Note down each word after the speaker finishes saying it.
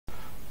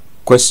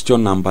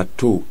Question number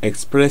 2.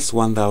 Express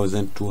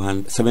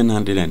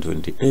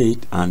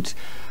 1,728 and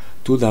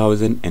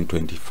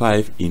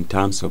 2025 in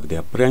terms of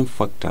their prime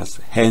factors,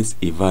 hence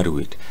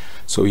evaluate.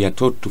 So we are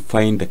told to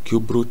find the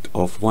cube root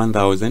of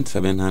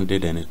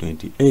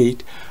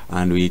 1,728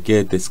 and we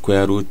get the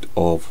square root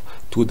of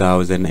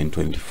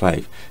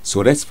 2025.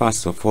 So let's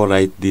first of all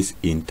write this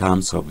in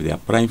terms of their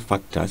prime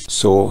factors.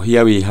 So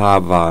here we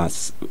have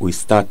we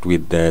start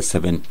with the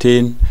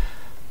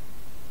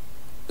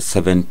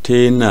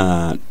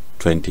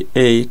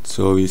 28.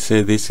 So we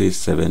say this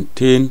is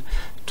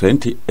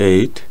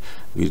 1728.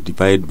 We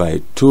divide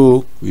by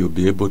 2, we'll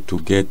be able to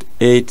get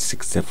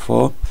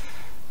 864.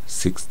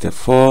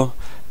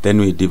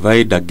 Then we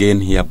divide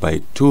again here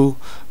by 2,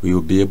 we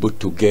will be able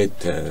to get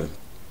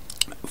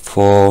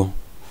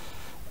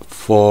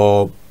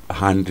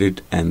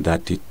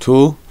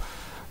 432.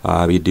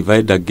 We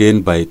divide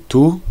again by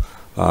 2,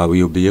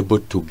 we will be able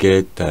to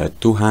get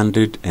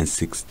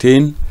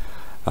 216.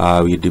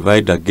 We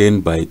divide again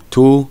by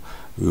 2,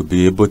 we will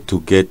be able to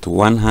get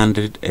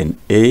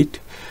 108.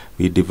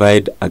 We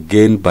divide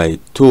again by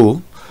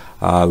 2,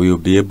 we will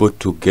be able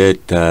to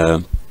get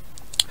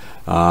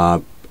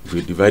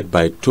we divide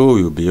by 2,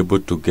 we will be able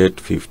to get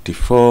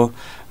 54.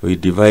 We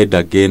divide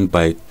again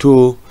by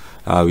 2,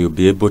 we will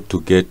be able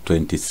to get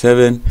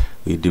 27.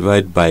 We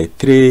divide by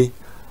 3,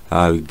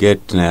 we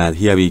get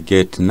here we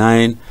get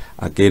 9.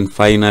 Again,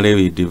 finally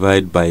we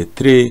divide by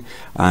 3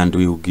 and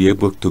we will be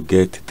able to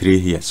get 3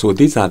 here. So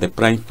these are the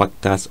prime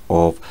factors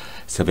of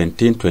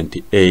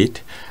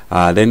 1728.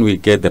 Then we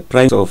get the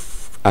prime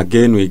of,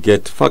 again we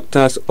get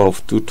factors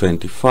of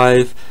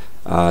 225,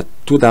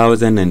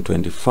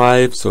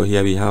 2025. So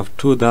here we have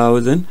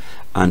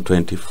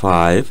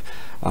 2025.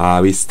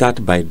 We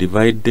start by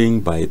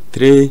dividing by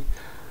 3.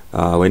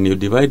 When you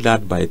divide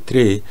that by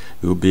 3,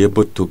 you'll be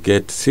able to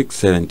get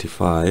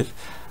 675.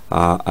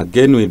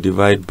 Again we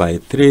divide by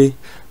 3,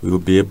 we will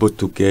be able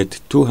to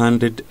get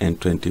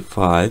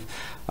 225.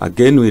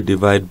 Again we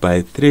divide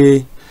by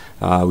 3,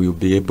 we will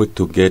be able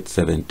to get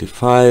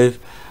 75.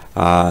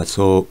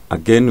 So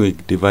again we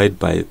divide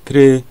by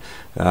 3,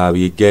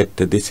 we get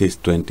this is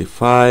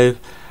 25.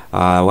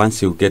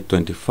 Once you get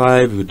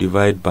 25, you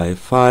divide by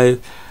 5,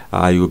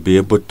 you will be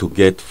able to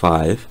get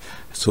 5.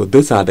 So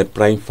these are the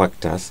prime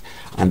factors,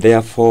 and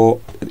therefore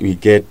we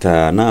get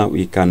now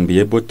we can be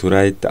able to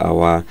write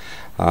our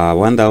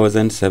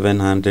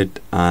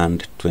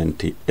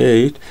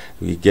 1728.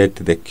 We get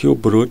the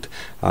cube root.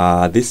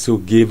 This will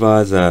give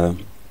us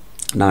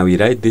now we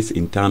write this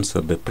in terms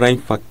of the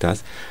prime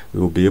factors. We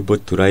will be able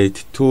to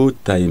write 2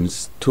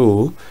 times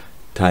 2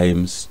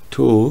 times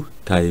 2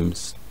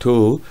 times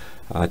 2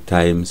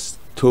 times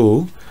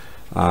 2.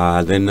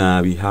 Then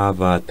we have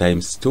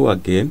times 2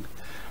 again,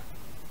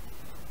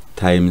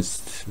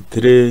 times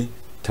 3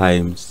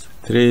 times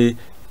 3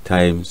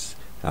 times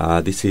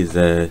this is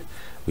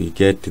we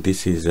get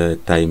this is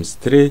times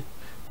 3.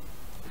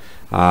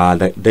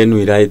 Then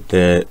we write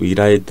the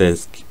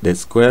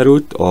square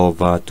root of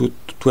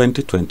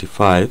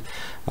 2025,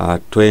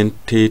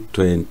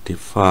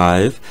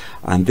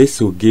 and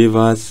this will give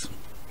us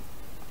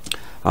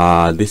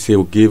 3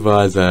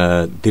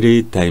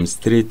 times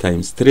 3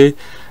 times 3.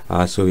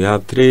 So we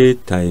have 3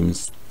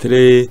 times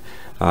 3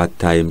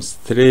 times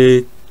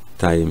 3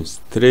 times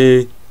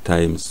 3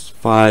 times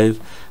 5,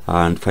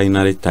 and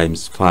finally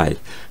times 5.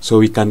 So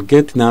we can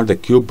get now the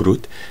cube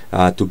root.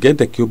 To get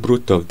the cube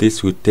root of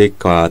this, we take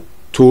 2.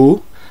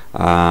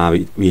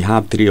 We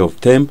have 3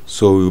 of them,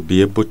 so we'll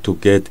be able to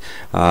get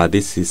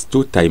this is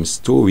 2 times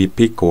 2. We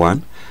pick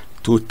 1.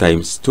 2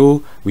 times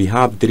 2. We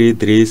have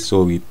 3,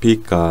 so we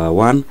pick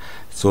 1.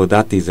 So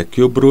that is a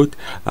cube root.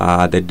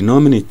 The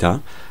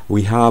denominator,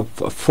 we have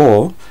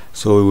 4,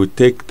 so we will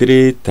take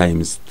 3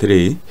 times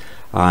 3,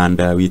 and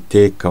we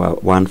take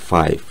 1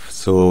 5.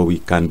 So we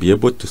can be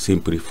able to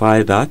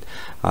simplify that.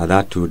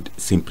 That would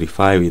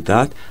simplify with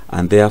that,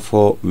 and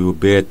therefore we will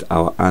get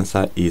our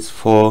answer is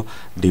 4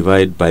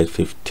 divided by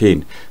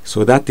 15.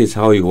 So that is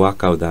how you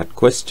work out that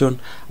question,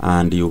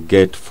 and you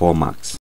get 4 marks.